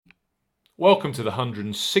Welcome to the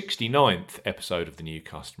 169th episode of the New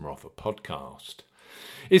Customer Offer podcast.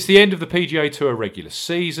 It's the end of the PGA Tour regular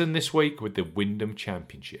season this week with the Wyndham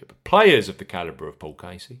Championship. Players of the calibre of Paul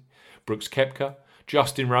Casey, Brooks Koepka,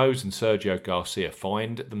 Justin Rose and Sergio Garcia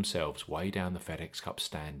find themselves way down the FedEx Cup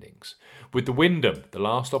standings, with the Wyndham the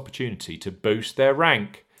last opportunity to boost their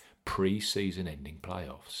rank pre-season ending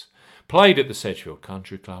playoffs. Played at the Sedgefield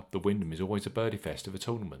Country Club, the Wyndham is always a birdie fest of a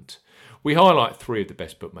tournament. We highlight three of the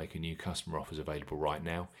best bookmaker new customer offers available right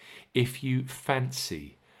now. If you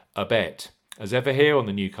fancy a bet, as ever here on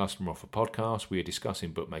the New Customer Offer podcast, we are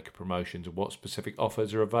discussing bookmaker promotions and what specific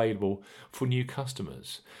offers are available for new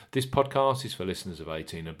customers. This podcast is for listeners of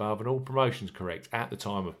 18 and above, and all promotions correct at the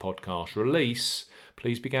time of podcast release.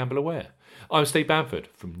 Please be gamble aware. I'm Steve Bamford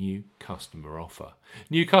from New Customer Offer.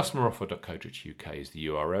 NewCustomeroffer.co.uk is the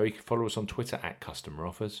URL. You can follow us on Twitter at Customer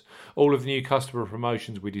Offers. All of the new customer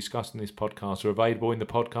promotions we discuss in this podcast are available in the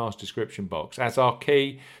podcast description box as are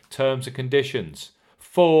key terms and conditions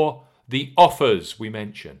for the offers we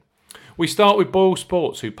mention. We start with Boyle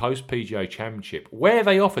Sports, who post PGA Championship, where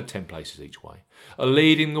they offered 10 places each way, are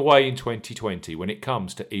leading the way in 2020 when it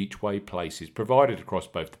comes to each way places provided across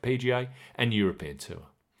both the PGA and European Tour.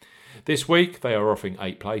 This week, they are offering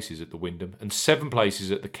 8 places at the Wyndham and 7 places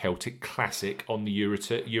at the Celtic Classic on the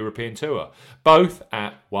European Tour, both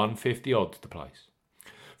at 150 odds to place.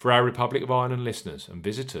 For our Republic of Ireland listeners and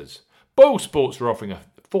visitors, Boyle Sports are offering a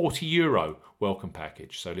 €40 welcome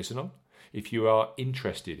package. So listen on if you are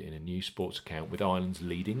interested in a new sports account with Ireland's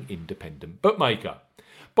leading independent bookmaker.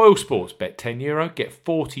 Boyle Sports, bet €10, get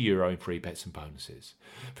 €40 in free bets and bonuses.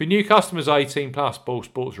 For new customers 18 plus, Boyle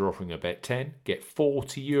Sports are offering a bet 10, get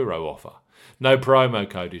 €40 offer. No promo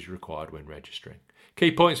code is required when registering.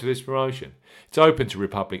 Key points for this promotion: it's open to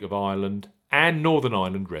Republic of Ireland and Northern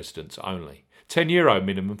Ireland residents only. €10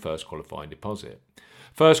 minimum first qualifying deposit.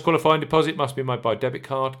 First qualifying deposit must be made by debit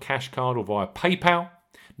card, cash card or via PayPal.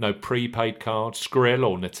 No prepaid cards, Skrill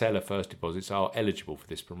or Nutella first deposits are eligible for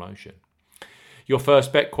this promotion. Your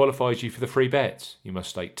first bet qualifies you for the free bets. You must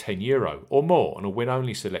stake €10 or more on a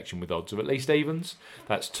win-only selection with odds of at least evens.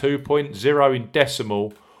 That's 2.0 in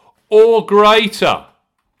decimal or greater.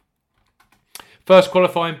 First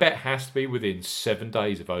qualifying bet has to be within 7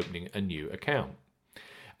 days of opening a new account.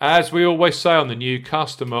 As we always say on the New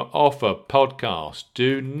Customer Offer podcast,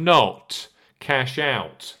 do not cash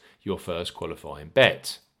out your first qualifying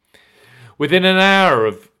bet. Within an hour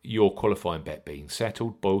of your qualifying bet being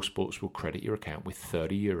settled, Boyle Sports will credit your account with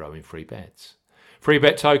 €30 in free bets. Free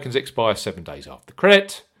bet tokens expire 7 days after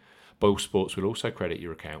credit. Boyle Sports will also credit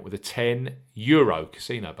your account with a €10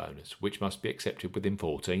 casino bonus, which must be accepted within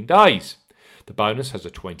 14 days. The bonus has a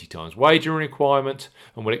 20 times wagering requirement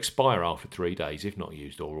and will expire after 3 days if not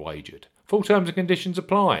used or wagered. Full terms and conditions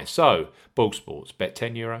apply. So, Boyle Sports, bet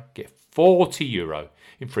 €10, get €40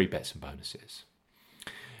 in free bets and bonuses.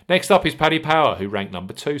 Next up is Paddy Power, who ranked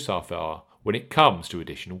number 2 so far when it comes to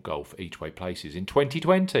additional golf each-way places in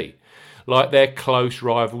 2020. Like their close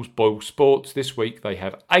rivals Boyle Sports, this week they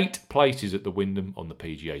have 8 places at the Wyndham on the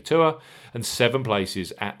PGA Tour and 7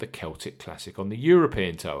 places at the Celtic Classic on the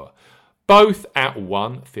European Tour, both at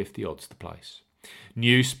 150 odds to place.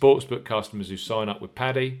 New sportsbook customers who sign up with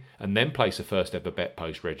Paddy and then place a first ever bet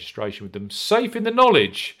post-registration with them, safe in the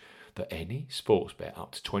knowledge that any sports bet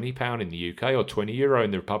up to £20 in the UK or €20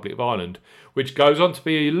 in the Republic of Ireland, which goes on to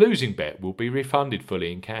be a losing bet, will be refunded fully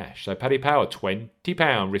in cash. So Paddy Power,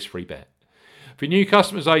 £20 risk-free bet. For new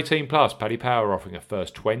customers 18 plus, Paddy Power are offering a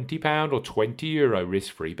first £20 or €20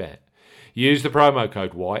 risk-free bet. Use the promo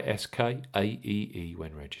code YSKAEE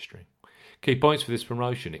when registering. Key points for this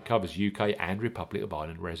promotion: it covers UK and Republic of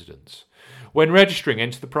Ireland residents. When registering,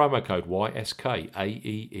 enter the promo code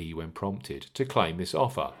YSKAEE when prompted to claim this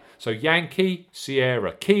offer. So Yankee,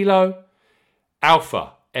 Sierra, Kilo,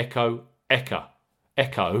 Alpha, Echo,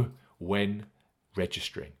 Echo when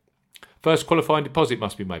registering. First qualifying deposit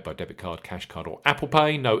must be made by debit card, cash card or Apple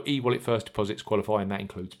Pay. No e-wallet first deposits qualify, and that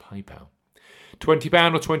includes PayPal.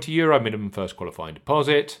 £20 or €20 minimum first qualifying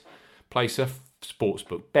deposit. Place a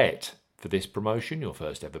sportsbook bet. For this promotion, your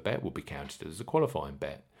first ever bet will be counted as a qualifying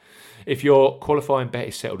bet. If your qualifying bet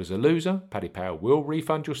is settled as a loser, Paddy Power will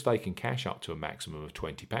refund your stake in cash up to a maximum of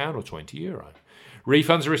 £20 or €20.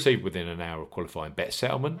 Refunds are received within an hour of qualifying bet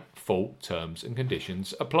settlement. Full terms and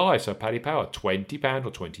conditions apply. So Paddy Power, £20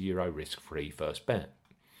 or €20 risk-free first bet.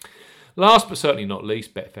 Last but certainly not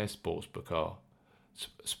least, Betfair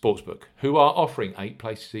Sportsbook, who are offering 8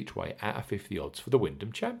 places each way at a 50 odds for the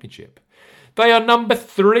Wyndham Championship. They are number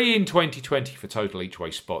 3 in 2020 for total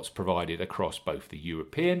each-way spots provided across both the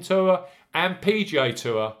European Tour and PGA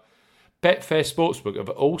Tour. Betfair Sportsbook have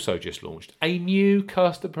also just launched a new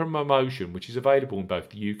customer promotion which is available in both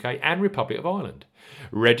the UK and Republic of Ireland.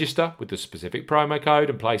 Register with the specific promo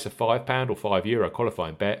code and place a £5 or €5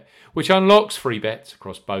 qualifying bet, which unlocks free bets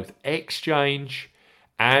across both exchange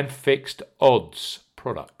and fixed odds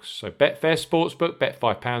products. So Betfair Sportsbook, bet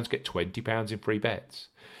 £5, get £20 in free bets.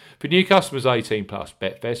 For new customers 18 plus,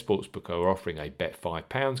 Betfair Sportsbook are offering a bet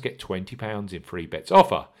 £5, get £20 in free bets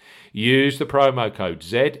offer. Use the promo code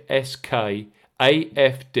ZSKAFD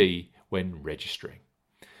when registering.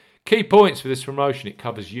 Key points for this promotion: it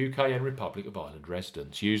covers UK and Republic of Ireland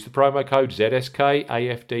residents. Use the promo code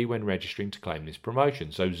ZSKAFD when registering to claim this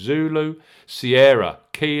promotion. So Zulu, Sierra,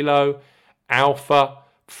 Kilo, Alpha,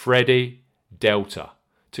 Freddy, Delta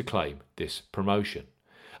to claim this promotion.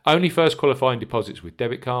 Only first qualifying deposits with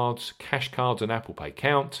debit cards, cash cards and Apple Pay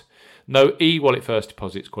count. No e-wallet first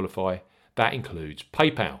deposits qualify. That includes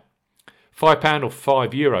PayPal. £5 or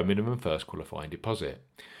 €5 minimum first qualifying deposit.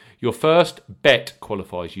 Your first bet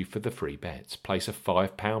qualifies you for the free bets. Place a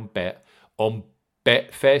 £5 bet on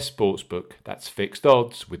Betfair Sportsbook, that's fixed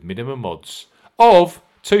odds with minimum odds of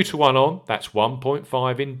 2 to 1 on, that's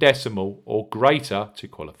 1.5 in decimal or greater to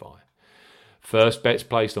qualify. First bets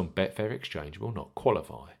placed on Betfair Exchange will not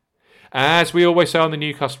qualify. As we always say on the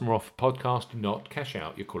New Customer Offer podcast, do not cash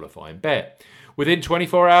out your qualifying bet. Within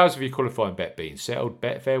 24 hours of your qualifying bet being settled,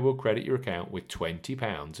 Betfair will credit your account with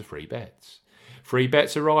 £20 of free bets. Free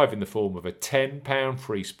bets arrive in the form of a £10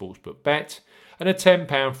 free sportsbook bet and a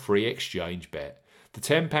 £10 free exchange bet. The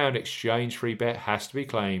 £10 exchange free bet has to be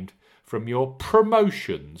claimed from your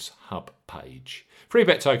Promotions Hub page. Free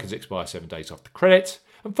bet tokens expire 7 days after credit,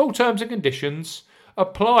 and full terms and conditions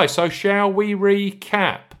apply. So shall we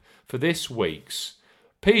recap for this week's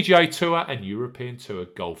PGA Tour and European Tour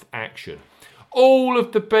golf action? All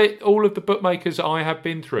of the bookmakers I have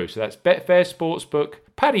been through, so that's Betfair Sportsbook,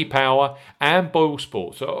 Paddy Power and Boyle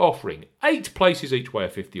Sports, are offering 8 places each way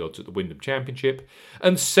of 50 odds at the Wyndham Championship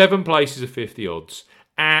and 7 places of 50 odds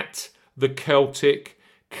at the Celtic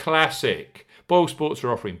Classic. Boyle Sports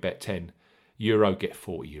are offering bet €10, get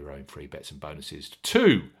 €40 in free bets and bonuses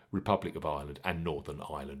to Republic of Ireland and Northern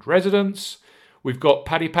Ireland residents. We've got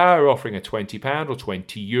Paddy Power offering a £20 or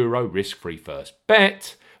 €20 risk-free first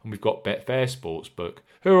bet. And we've got Betfair Sportsbook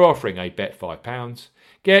who are offering a bet £5,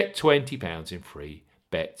 get £20 in free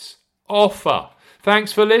bets offer.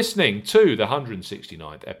 Thanks for listening to the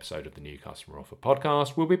 169th episode of the New Customer Offer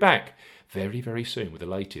podcast. We'll be back very, very soon with the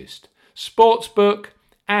latest sportsbook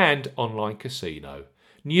and online casino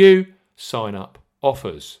new sign-up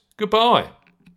offers. Goodbye.